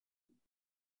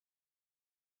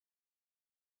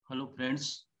Hello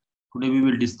friends, today we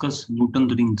will discuss Newton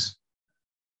rings.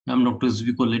 I am Dr.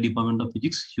 S.V. College, Department of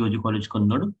Physics, UAG College,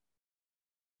 Kannada.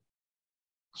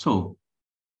 So,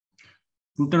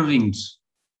 Newton rings.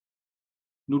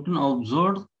 Newton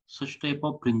observed such type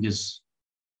of fringes.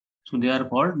 So they are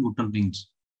called Newton rings.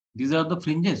 These are the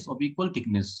fringes of equal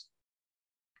thickness.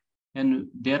 And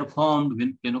they are formed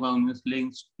when plano-convex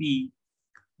length P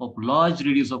of large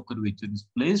radius of curvature is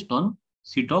placed on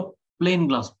sheet of plain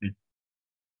glass plate.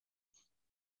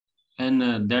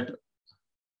 And that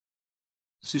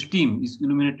system is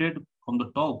illuminated from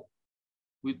the top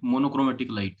with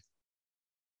monochromatic light.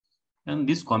 And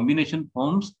this combination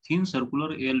forms thin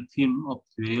circular air film of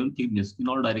variable thickness in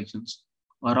all directions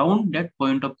around that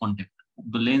point of contact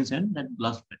of the lens and that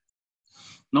glass plate.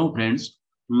 Now friends,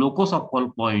 locus of all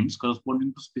points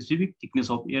corresponding to specific thickness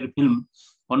of air film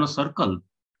on a circle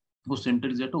whose center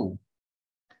is at O.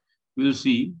 We will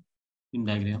see in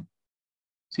diagram.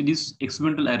 See this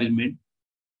experimental arrangement.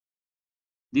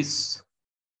 This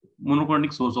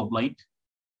monochromatic source of light,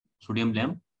 sodium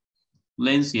lamp,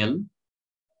 lens L.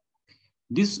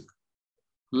 This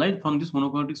light from this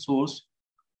monochromatic source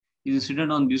is incident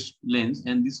on this lens,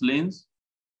 and this lens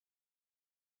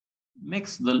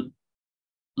makes the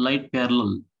light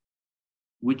parallel,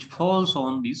 which falls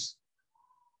on this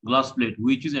glass plate,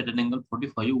 which is at an angle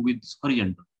 45 with this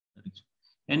horizontal direction.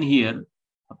 And here,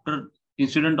 after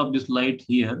incident of this light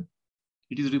here,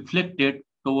 it is reflected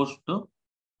towards the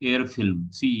air film.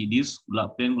 See this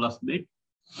plain glass plate,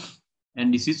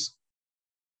 and this is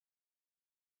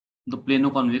the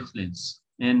plano-convex lens,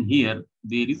 and here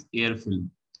there is air film.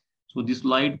 So this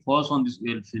light falls on this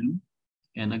air film,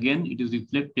 and again it is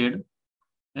reflected,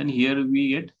 and here we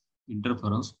get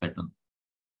interference pattern.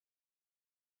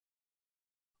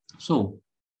 So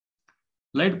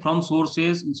light from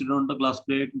sources incident on the glass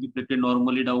plate reflected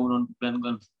normally down on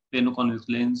plano-convex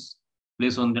lens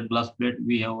placed on that glass plate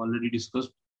we have already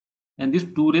discussed, and these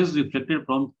two rays reflected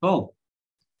from top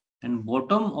and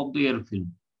bottom of the air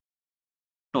film.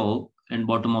 Top and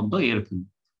bottom of the air film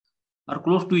are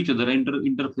close to each other and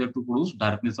interfere to produce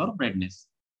darkness or brightness.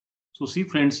 So see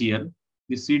friends, here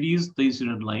this CD is the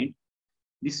incident light,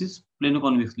 this is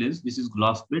plano-convex lens, this is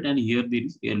glass plate, and here there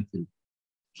is air film.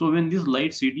 So when this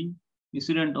light CD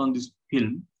incident on this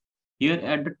film, here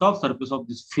at the top surface of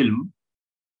this film,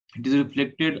 it is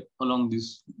reflected along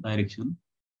this direction,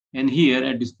 and here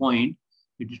at this point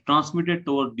it is transmitted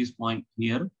toward this point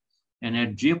here, and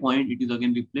at J point it is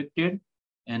again reflected,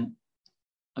 and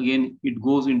again it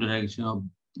goes in the direction of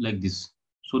like this.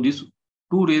 So these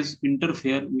two rays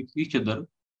interfere with each other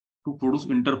to produce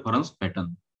interference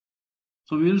pattern.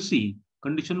 So we will see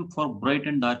condition for bright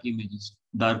and dark images,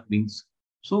 dark rings.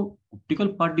 So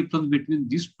optical path difference between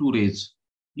these two rays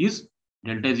is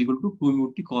delta is equal to 2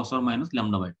 mu t cos r minus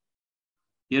lambda by 2.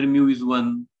 Here mu is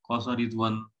 1, cos r is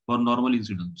 1 for normal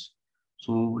incidence.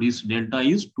 So this delta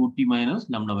is 2t minus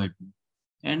lambda by 2.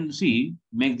 And see,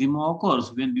 maximum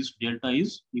occurs when this delta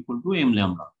is equal to m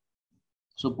lambda.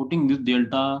 So putting this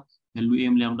delta value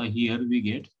m lambda here, we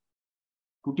get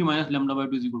 2t minus lambda by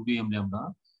 2 is equal to m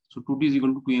lambda. So 2t is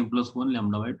equal to 2m plus 1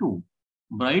 lambda by 2.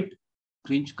 Bright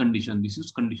fringe condition. This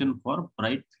is condition for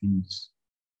bright fringe.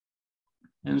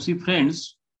 And see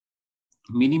friends,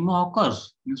 minima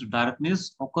occurs, means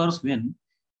darkness occurs when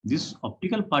this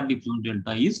optical path difference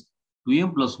delta is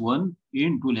 2m plus 1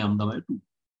 into lambda by 2.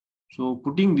 So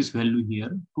putting this value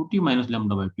here, 2t minus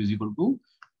lambda by 2 is equal to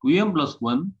 2m plus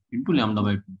 1 into lambda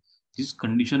by 2. This is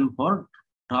condition for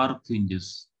dark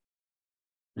fringes.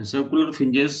 And circular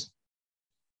fringes,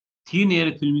 thin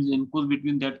air film is enclosed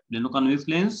between that plano-convex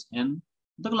lens and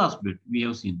the glass plate we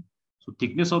have seen. So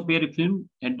thickness of air film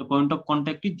at the point of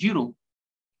contact is 0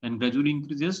 and gradually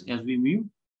increases as we move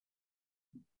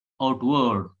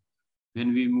outward.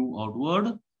 When we move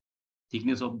outward,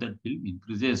 thickness of that film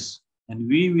increases, and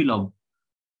we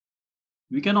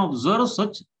can observe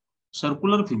such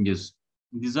circular fringes.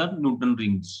 These are Newton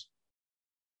rings.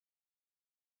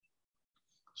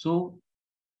 So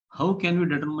how can we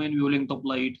determine wavelength of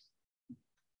light?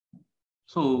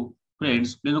 So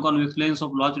friends, plano-convex lens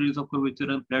of large radius of curvature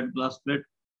and flat glass plate,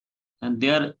 and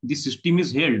this system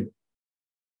is held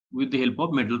with the help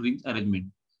of metal rings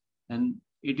arrangement, and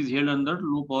it is held under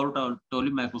low power Tolley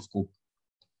microscope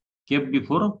kept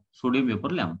before sodium vapor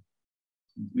lamp.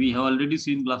 We have already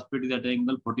seen glass plate is at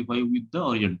angle 45 with the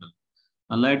horizontal.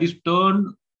 A light is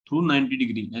turned through 90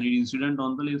 degree and it is incident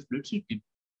on the lens plate system.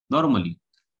 Normally,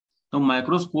 the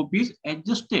microscope is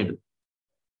adjusted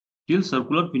till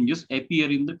circular fringes appear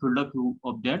in the field of view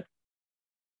of that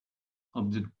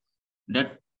object,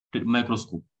 that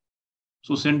microscope.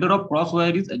 So center of cross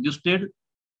wire is adjusted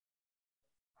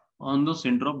on the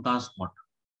center of dark spot.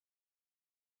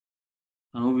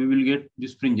 Now we will get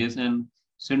these fringes, and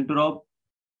center of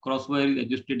crosswire is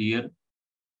adjusted here.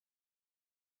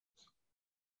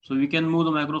 So we can move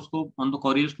the microscope on the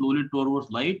correa slowly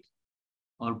towards light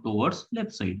or towards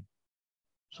left side.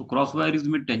 So crosswire is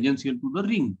made tangential to the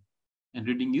ring and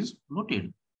reading is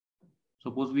noted.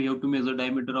 Suppose we have to measure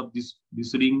diameter of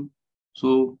this ring.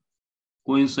 So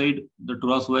coincide the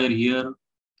crosswire here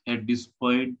at this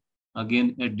point,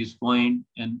 again at this point,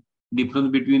 and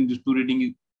difference between these two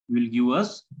readings will give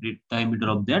us the diameter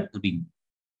of that ring.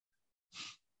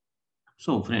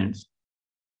 So friends,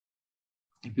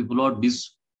 if you plot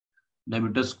this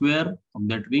diameter square of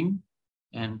that ring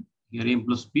and here m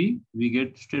plus p, we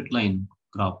get straight line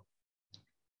graph.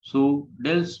 So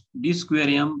del d square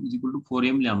m is equal to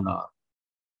 4m lambda r.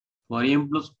 For m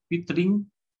plus pth ring,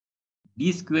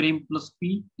 d square m plus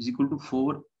p is equal to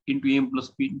 4 into m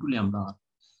plus p into lambda r.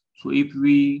 So if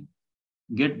we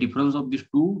get difference of these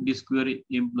two, d square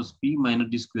m plus p minus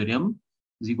d square m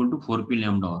is equal to 4p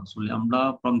lambda r. So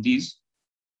lambda from this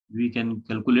we can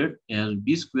calculate as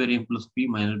d square m plus p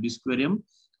minus d square m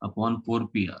upon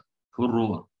 4pr, 4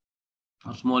 rho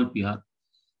or small pr.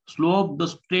 Slope of the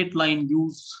straight line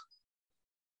gives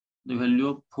the value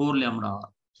of 4 lambda r.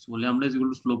 So lambda is equal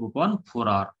to slope upon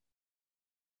 4r.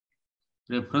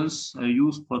 Reference I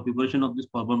use for preparation of this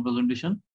PowerPoint presentation